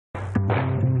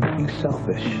being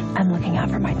selfish. I'm looking out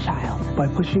for my child. By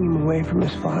pushing him away from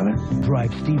his father?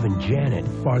 Drive Steve and Janet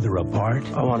farther apart?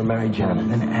 I want to marry Janet.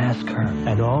 Then ask her.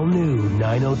 An all-new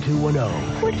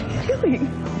 90210. What are you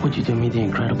doing? Would you do me the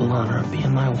incredible honor of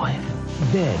being my wife?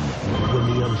 Then,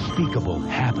 when the unspeakable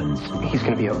happens... He's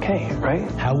going to be okay, right?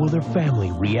 How will their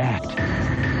family react?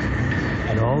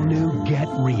 An all-new Get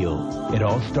Real. It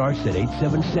all starts at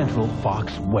 8/7 Central,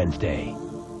 Fox, Wednesday.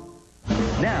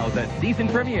 Now, the season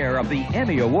premiere of the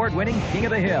Emmy Award-winning King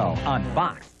of the Hill on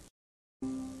Fox.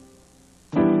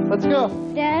 Let's go.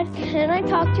 Dad, can I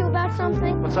talk to you about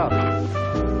something? What's up?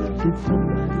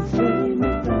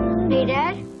 Hey,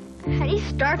 Dad, how do you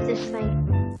start this thing?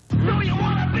 Do you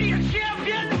want to be a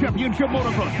champion? Championship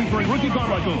Motocross featuring Ricky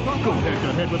Carmichael. Go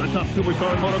head-to-head with the top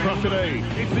superstar in motocross today.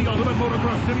 It's the ultimate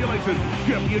motocross simulation.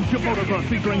 Championship Motocross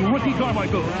featuring Ricky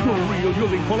Carmichael. The real you'll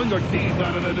be pulling your teeth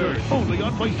out of the dirt. Only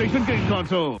on PlayStation game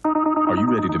console. Are you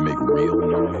ready to make real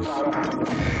noise?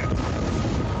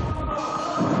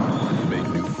 To make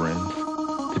new friends?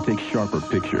 To take sharper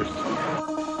pictures?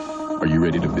 Are you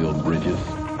ready to build bridges?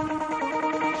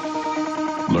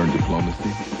 Learn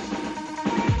diplomacy?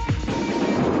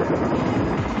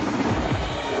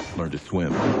 Learn to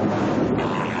swim?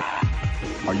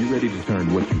 Are you ready to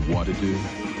turn what you want to do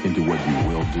into what you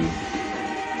will do?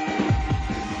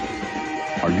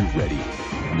 Are you ready?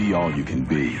 Be all you can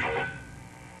be.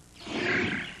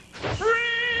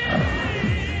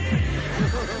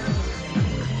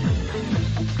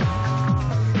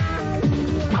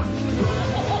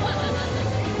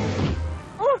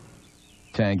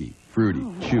 Tangy, fruity,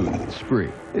 chewy,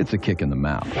 spree. It's a kick in the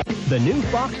mouth. The new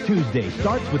Fox Tuesday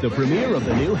starts with the premiere of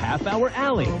the new Half-Hour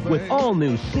Alley with all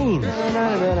new scenes.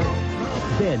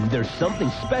 Then there's something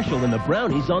special in the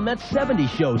Brownies on That 70s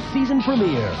Show season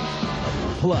premiere.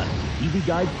 Plus, TV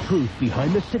Guide's truth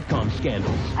behind the sitcom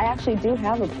scandals. I actually do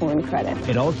have a porn credit.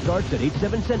 It all starts at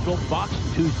 8/7 Central, Fox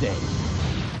Tuesday.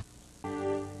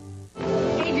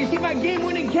 Hey, did you see my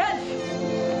game-winning catch?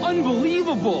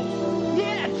 Unbelievable!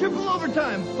 Yeah, triple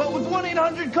overtime. But with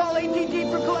 1-800-CALL-ATT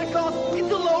for collect calls, it's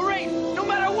a low rate, no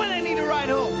matter when I need a ride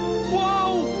home.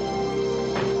 Whoa!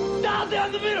 Dial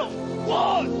down the middle.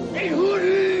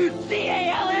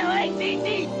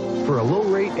 1-800-CALLATT. For a low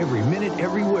rate every minute,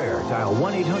 everywhere, dial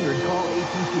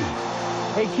 1-800-CALL-ATT.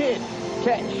 Hey, kid,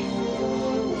 catch.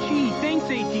 Gee, thanks,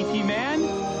 ATT, man.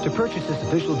 To purchase this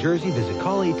official jersey, visit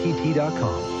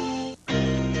callatt.com.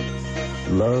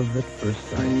 Love at first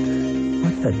sight.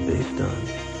 What's that based on?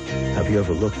 Have you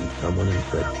ever looked at someone and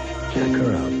said, check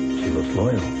her out, she looks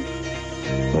loyal?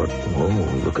 Or, whoa,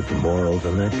 look at the morals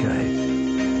on that guy.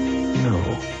 No,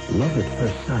 love at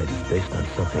first sight is based on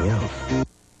something else.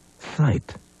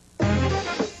 Sight.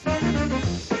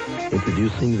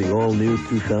 Introducing the all-new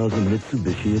 2000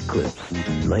 Mitsubishi Eclipse.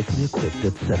 Nicely equipped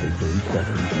at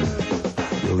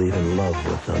 737. You'll even love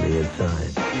what's on the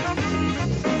inside.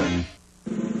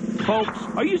 Folks,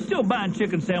 are you still buying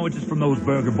chicken sandwiches from those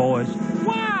burger boys?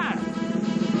 Why?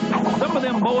 Some of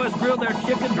them boys grill their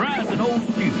chicken dry as an old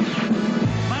stew.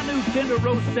 My new tender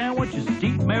roast sandwich is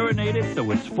deep marinated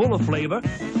so it's full of flavor,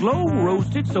 slow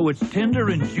roasted so it's tender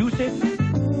and juicy.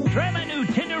 Try my new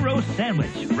tender roast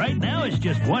sandwich. Right now it's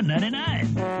just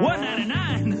 $1.99.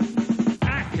 $1.99?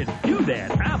 I can do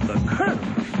that. I'm the Colonel.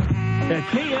 At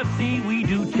KFC, we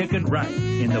do chicken right.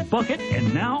 In the bucket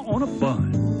and now on a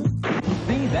bun.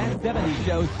 See That 70s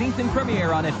Show season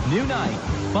premiere on its new night,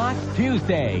 Fox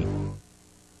Tuesday.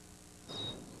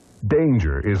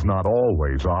 Danger is not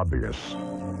always obvious.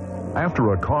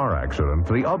 After a car accident,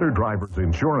 the other driver's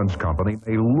insurance company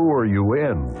may lure you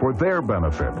in for their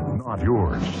benefit, not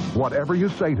yours. Whatever you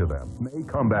say to them may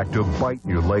come back to bite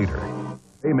you later.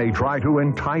 They may try to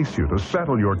entice you to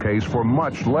settle your case for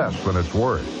much less than it's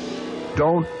worth.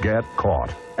 Don't get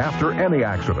caught. After any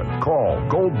accident, call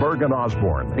Goldberg and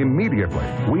Osborne immediately.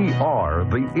 We are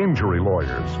the injury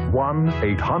lawyers.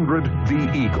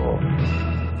 1-800-THE-EAGLE.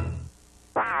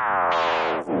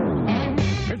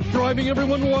 It's driving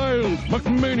everyone wild.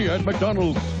 McMania at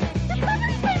McDonald's.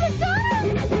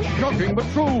 Shocking but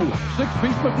true.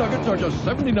 6-piece McNuggets are just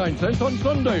 79 cents on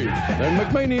Sundays. Then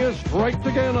McMania strikes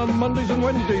again on Mondays and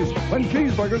Wednesdays when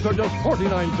cheeseburgers are just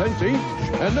 49 cents each.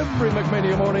 And every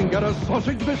McMania morning, get a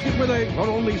sausage biscuit with egg for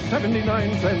only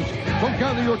 79 cents. So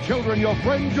gather your children, your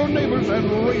friends, your neighbors, and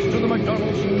race to the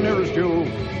McDonald's nearest you.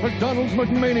 McDonald's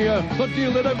McMania, the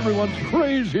deal that everyone's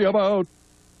crazy about.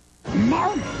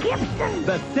 Mel Gibson.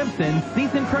 The Simpsons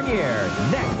season premiere,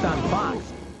 next on Fox.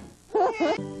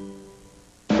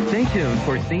 Stay tuned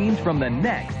for scenes from the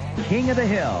next King of the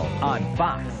Hill on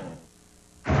Fox.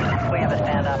 We have a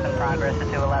stand-up in progress at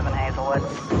 211 Hazelwood.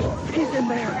 He's in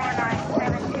there.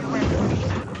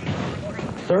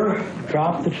 Sir,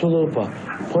 drop the chalupa.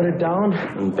 Put it down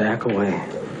and back away.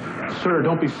 Sir,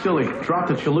 don't be silly. Drop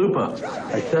the chalupa.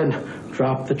 I said,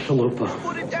 drop the chalupa.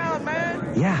 Put it down,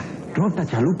 man. Yeah, drop the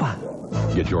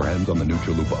chalupa. Get your hands on the new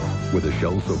chalupa with a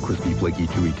shell so crispy, flaky,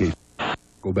 chewy taste.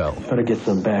 Go Bell. Better get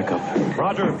some backup.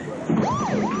 Roger.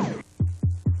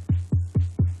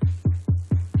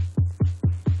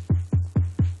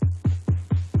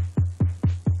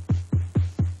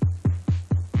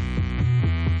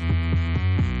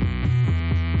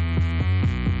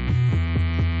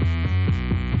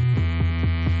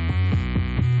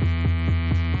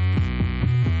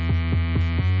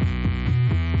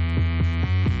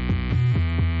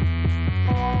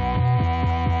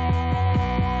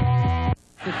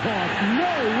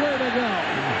 Nowhere to go.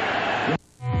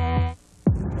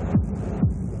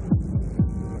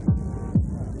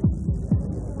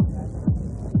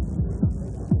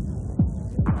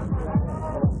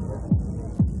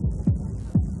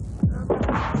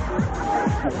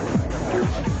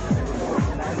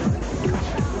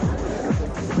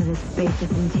 With a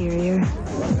spacious interior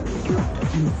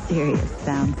and a serious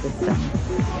sound system,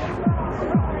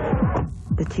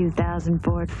 the 2000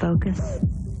 Ford Focus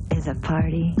is a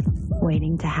party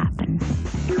waiting to happen.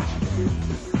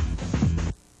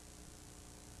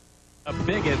 The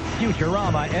biggest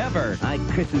Futurama ever. I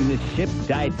christened this ship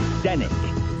Titanic.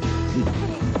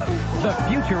 The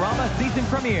Futurama season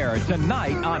premiere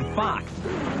tonight on Fox.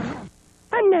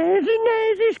 A nazy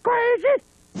crazy.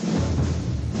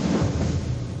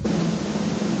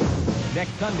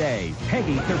 Next Sunday,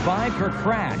 Peggy survived her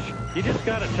crash. You just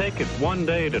gotta take it one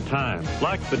day at a time,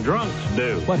 like the drunks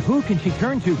do. But who can she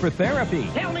turn to for therapy?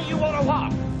 Tell me you want to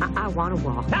walk. I want to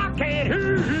walk. I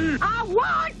can't. I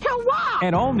want to walk.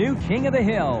 An all-new King of the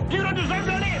Hill. You don't deserve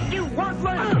to live. You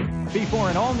worthless. Before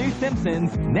an all-new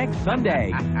Simpsons next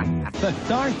Sunday. The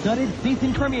star-studded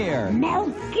season premiere. Mel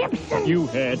Gibson. You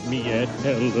had me at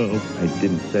hello. I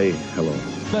didn't say hello.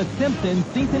 The Simpsons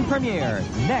season premiere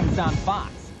next on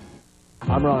Fox.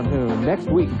 I'm Ron Hoon. Next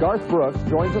week, Garth Brooks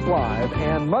joins us live.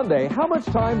 And Monday, how much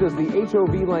time does the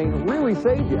HOV lane really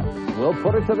save you? We'll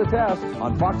put it to the test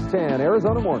on Fox 10,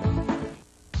 Arizona Morning.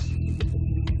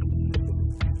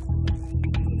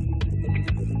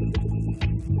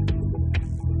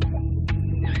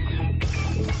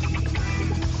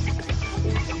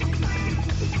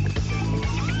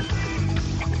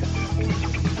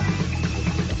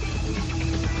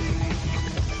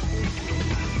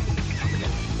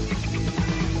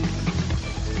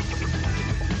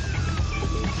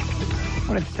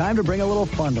 Well, it's time to bring a little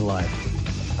fun to life.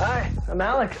 Hi, I'm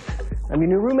Alex. I'm your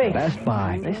new roommate. Best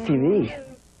Buy. Nice TV.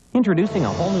 Introducing a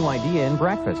whole new idea in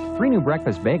breakfast. 3 new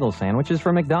breakfast bagel sandwiches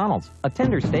from McDonald's. A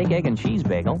tender steak, egg, and cheese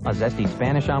bagel, a zesty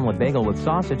Spanish omelet bagel with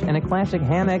sausage, and a classic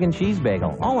ham, egg, and cheese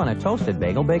bagel. All on a toasted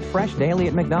bagel baked fresh daily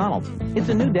at McDonald's. It's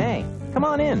a new day. Come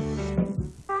on in.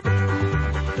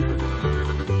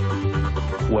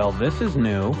 Well, this is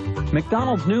new.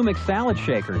 McDonald's new McSalad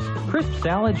Shakers. Crisp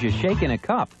salads you shake in a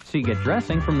cup, so you get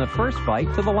dressing from the first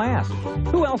bite to the last.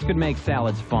 Who else could make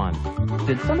salads fun?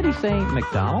 Did somebody say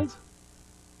McDonald's?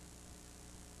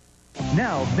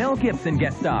 Now, Mel Gibson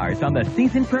guest stars on the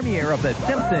season premiere of The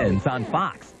Simpsons on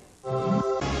Fox.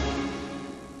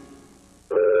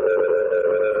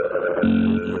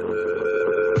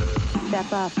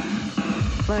 Step up.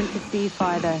 Learn to see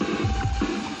farther.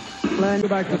 Learn Go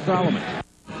back to Solomon.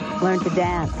 Learn to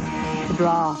dance, to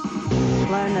draw.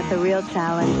 Learn that the real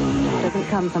challenge doesn't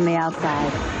come from the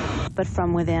outside, but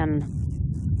from within.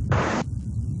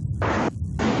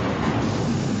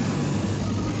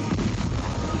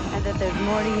 And that there's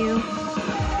more to you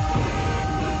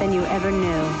than you ever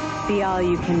knew. Be all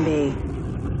you can be.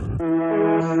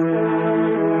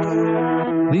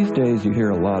 These days you hear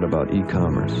a lot about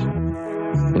e-commerce.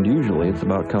 And usually it's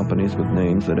about companies with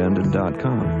names that end in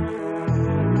 .com.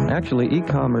 Actually,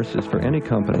 e-commerce is for any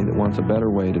company that wants a better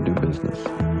way to do business,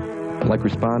 like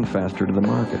respond faster to the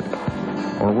market,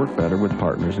 or work better with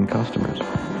partners and customers.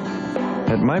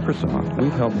 At Microsoft,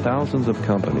 we've helped thousands of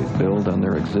companies build on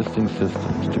their existing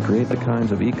systems to create the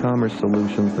kinds of e-commerce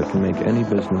solutions that can make any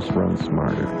business run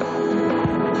smarter.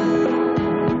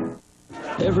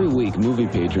 Every week, movie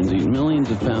patrons eat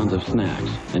millions of pounds of snacks,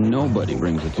 and nobody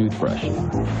brings a toothbrush.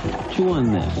 Chew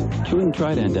on this. Chewing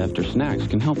Trident after snacks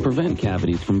can help prevent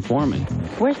cavities from forming.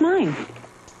 Where's mine?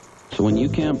 So when you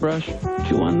can't brush,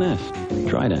 chew on this.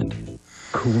 Trident.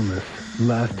 Coolness,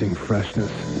 lasting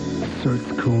freshness.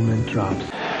 Cert's Cool Mint Drops.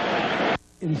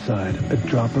 Inside, a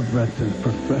drop of resin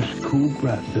for fresh, cool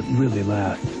breath that really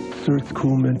lasts. Cert's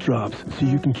Cool Mint Drops, so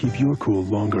you can keep your cool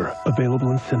longer.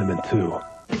 Available in cinnamon, too.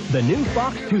 The new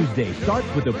Fox Tuesday starts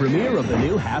with the premiere of the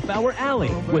new Half-Hour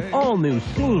Alley with all new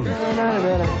scenes.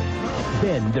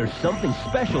 Then there's something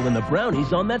special in the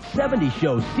Brownies on That 70s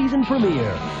Show season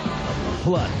premiere.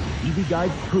 Plus, TV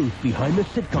Guide's truth behind the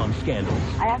sitcom scandals.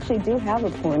 I actually do have a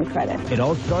porn credit. It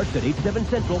all starts at 8/7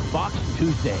 Central, Fox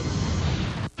Tuesday.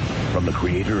 From the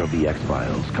creator of The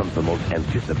X-Files comes the most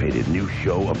anticipated new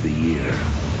show of the year.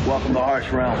 Welcome to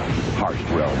Harsh Realm. Harsh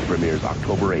Realm premieres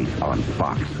October 8th on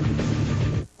Fox.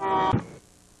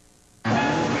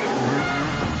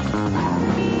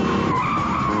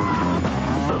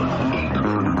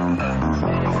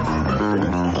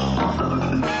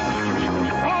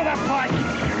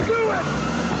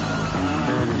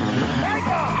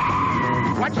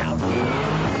 Watch out!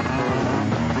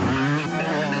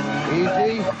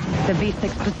 Easy. The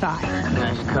V6 Passat.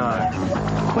 Nice car.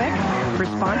 Quick,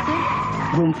 responsive,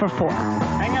 room for 4.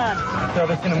 Hang on. I saw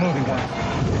this in a movie once.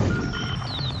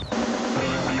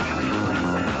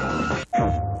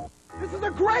 This is a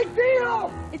great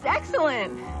deal! It's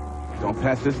excellent. Don't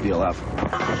pass this deal up.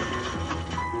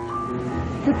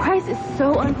 The price is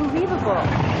so unbelievable.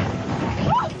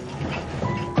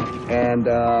 And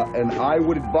I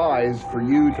would advise for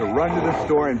you to run to the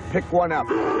store and pick one up.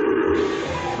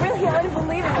 Really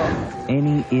unbelievable.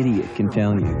 Any idiot can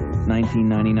tell you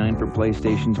 $19.99 for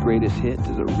PlayStation's greatest hits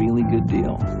is a really good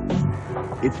deal.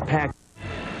 It's packed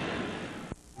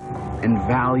and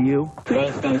value.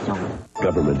 PlayStation.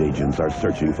 Government agents are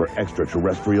searching for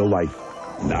extraterrestrial life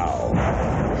now.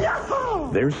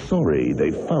 They're sorry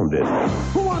they found it.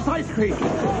 Who wants ice cream?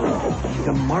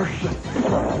 The Martian.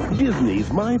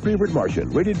 Disney's My Favorite Martian,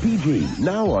 rated PG,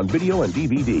 now on video and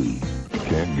DVD.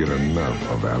 Can't get enough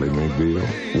of Ally McBeal?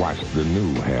 Watch the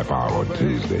new Half-Hour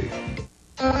Tuesday.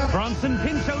 Bronson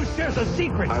Pinto shares a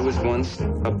secret. I was once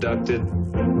abducted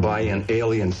by an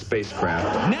alien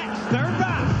spacecraft. Next, Third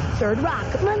Rock. Third Rock,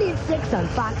 Monday at 6 on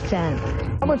Fox 10.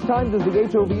 How much time does the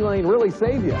HOV lane really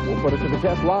save you? We'll put it to the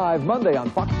test live Monday on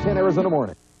Fox 10 Arizona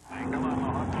Morning.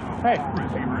 Hey,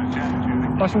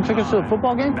 bought some tickets to the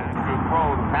football game?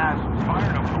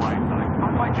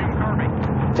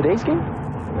 Today's game?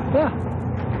 Yeah.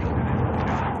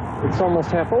 It's almost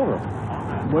half over.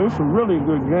 Well, it's a really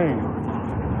good game.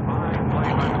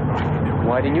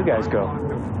 Why didn't you guys go?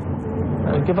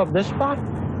 Give up this spot?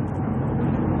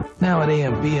 Now at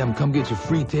AM/PM, come get your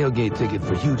free tailgate ticket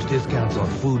for huge discounts on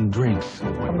food and drinks.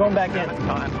 I'm going back in.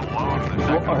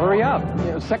 Well, hurry up.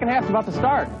 Second half's about to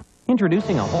start.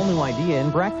 Introducing a whole new idea in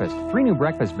breakfast. 3 new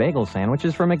breakfast bagel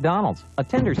sandwiches from McDonald's. A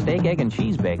tender steak, egg, and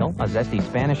cheese bagel, a zesty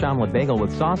Spanish omelet bagel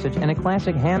with sausage, and a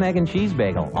classic ham, egg, and cheese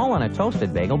bagel. All on a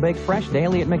toasted bagel baked fresh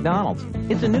daily at McDonald's.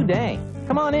 It's a new day.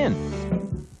 Come on in.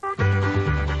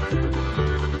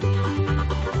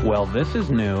 Well, this is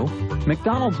new.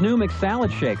 McDonald's new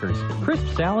McSalad Shakers. Crisp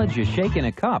salads you shake in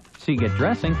a cup, so you get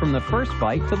dressing from the first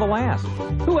bite to the last.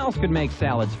 Who else could make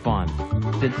salads fun?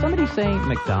 Did somebody say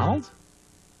McDonald's?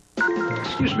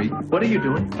 Excuse me, what are you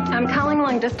doing? I'm calling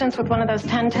long distance with one of those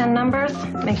 1010 numbers.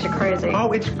 Makes you crazy.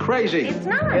 Oh, it's crazy. It's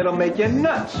not. It'll make you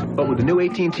nuts. But with the new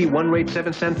AT&T one-rate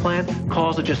 7-cent plan,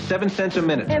 calls are just 7 cents a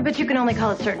minute. Yeah, but you can only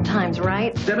call at certain times,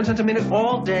 right? 7 cents a minute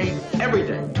all day, every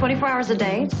day. 24 hours a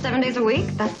day, 7 days a week?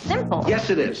 That's simple. Yes,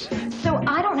 it is. So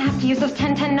I don't have to use those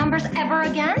 1010 numbers ever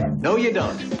again? No, you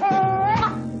don't.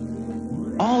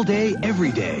 All day,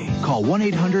 every day. Call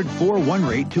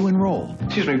 1-800-41-RATE to enroll.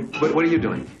 Excuse me, what are you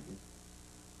doing?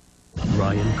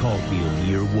 Ryan Caulfield,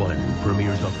 Year One,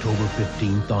 premieres October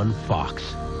 15th on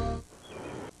Fox.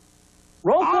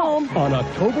 Roll film. On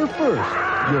October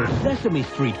 1st, your Sesame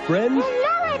Street friends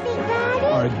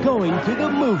are going to the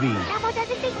movies. Elmo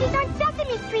doesn't think he's on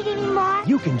Sesame Street anymore.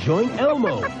 You can join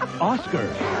Elmo, Oscar,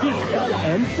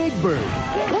 and Big Bird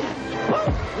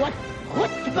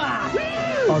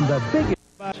on the biggest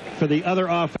For the other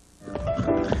off.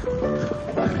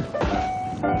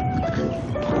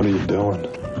 What are you doing?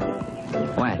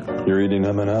 What? You're eating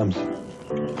M&Ms.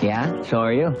 Yeah? So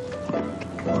are you?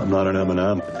 I'm not an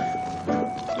M&M.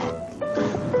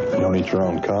 You don't eat your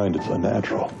own kind. It's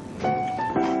unnatural.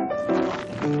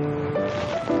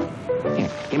 Here,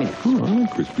 give me that. Oh,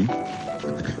 crispy.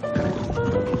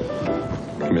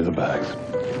 Give me the bags.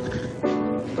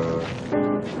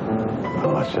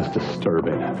 Oh, that's just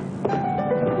disturbing.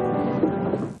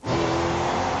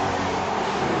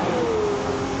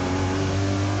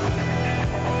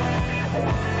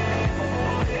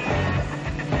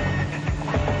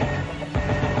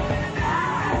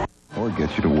 Or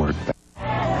get you to work.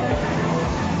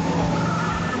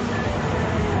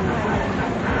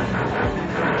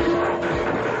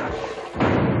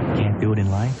 Can't do it in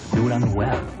life? Do it on the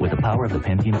web with a power power of the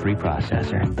Pentium 3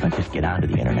 processor. Don't just get onto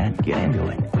the internet, get into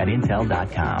it at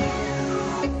Intel.com.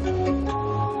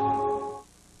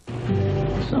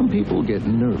 Some people get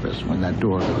nervous when that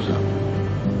door goes up.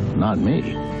 Not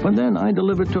me. But then I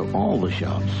deliver to all the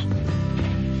shops.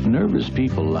 Nervous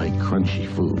people like crunchy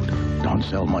food. Don't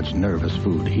sell much nervous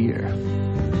food here.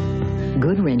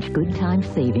 Goodwrench Good Time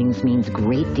Savings means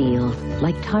great deals,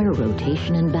 like tire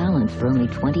rotation and balance for only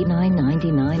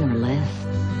 $29.99 or less.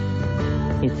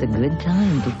 It's a good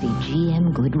time to see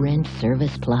GM Goodwrench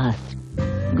Service Plus.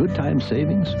 Good time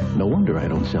savings? No wonder I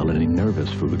don't sell any nervous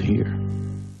food here.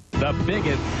 The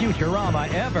biggest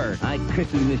Futurama ever. I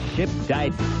christened this ship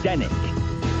Titanic.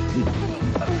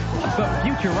 The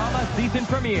Futurama season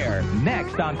premiere,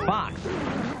 next on Fox.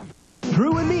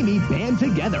 Drew and Mimi band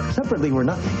together. Separately, we're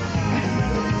nothing.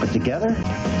 But together,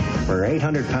 we're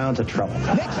 800 pounds of trouble.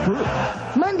 Next Drew.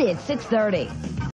 Monday at 6:30.